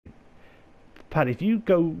Pat, if you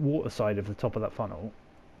go water side of the top of that funnel.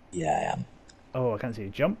 Yeah, I am. Oh, I can't see you.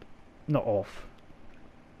 Jump. Not off.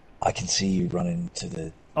 I can see you Oh, running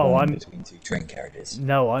I'm. between two train carriages.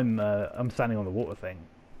 No, I'm standing on the water thing.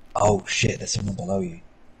 Oh shit, there's someone below you.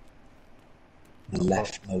 The Not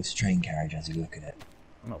for leftmost train carriage as you look at it.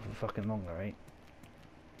 not for fucking long, right?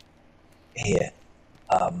 Here.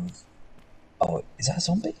 Um, oh, is that a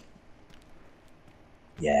zombie?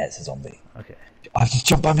 Yeah, it's a zombie. Okay. I just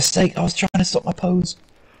jumped by mistake. I was trying to stop my pose.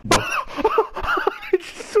 I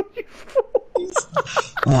just saw you fall.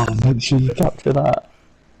 Oh, make sure you capture that.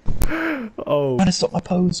 Oh, Trying to stop my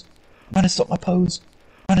pose. Trying to stop my pose.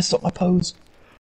 Trying to stop my pose.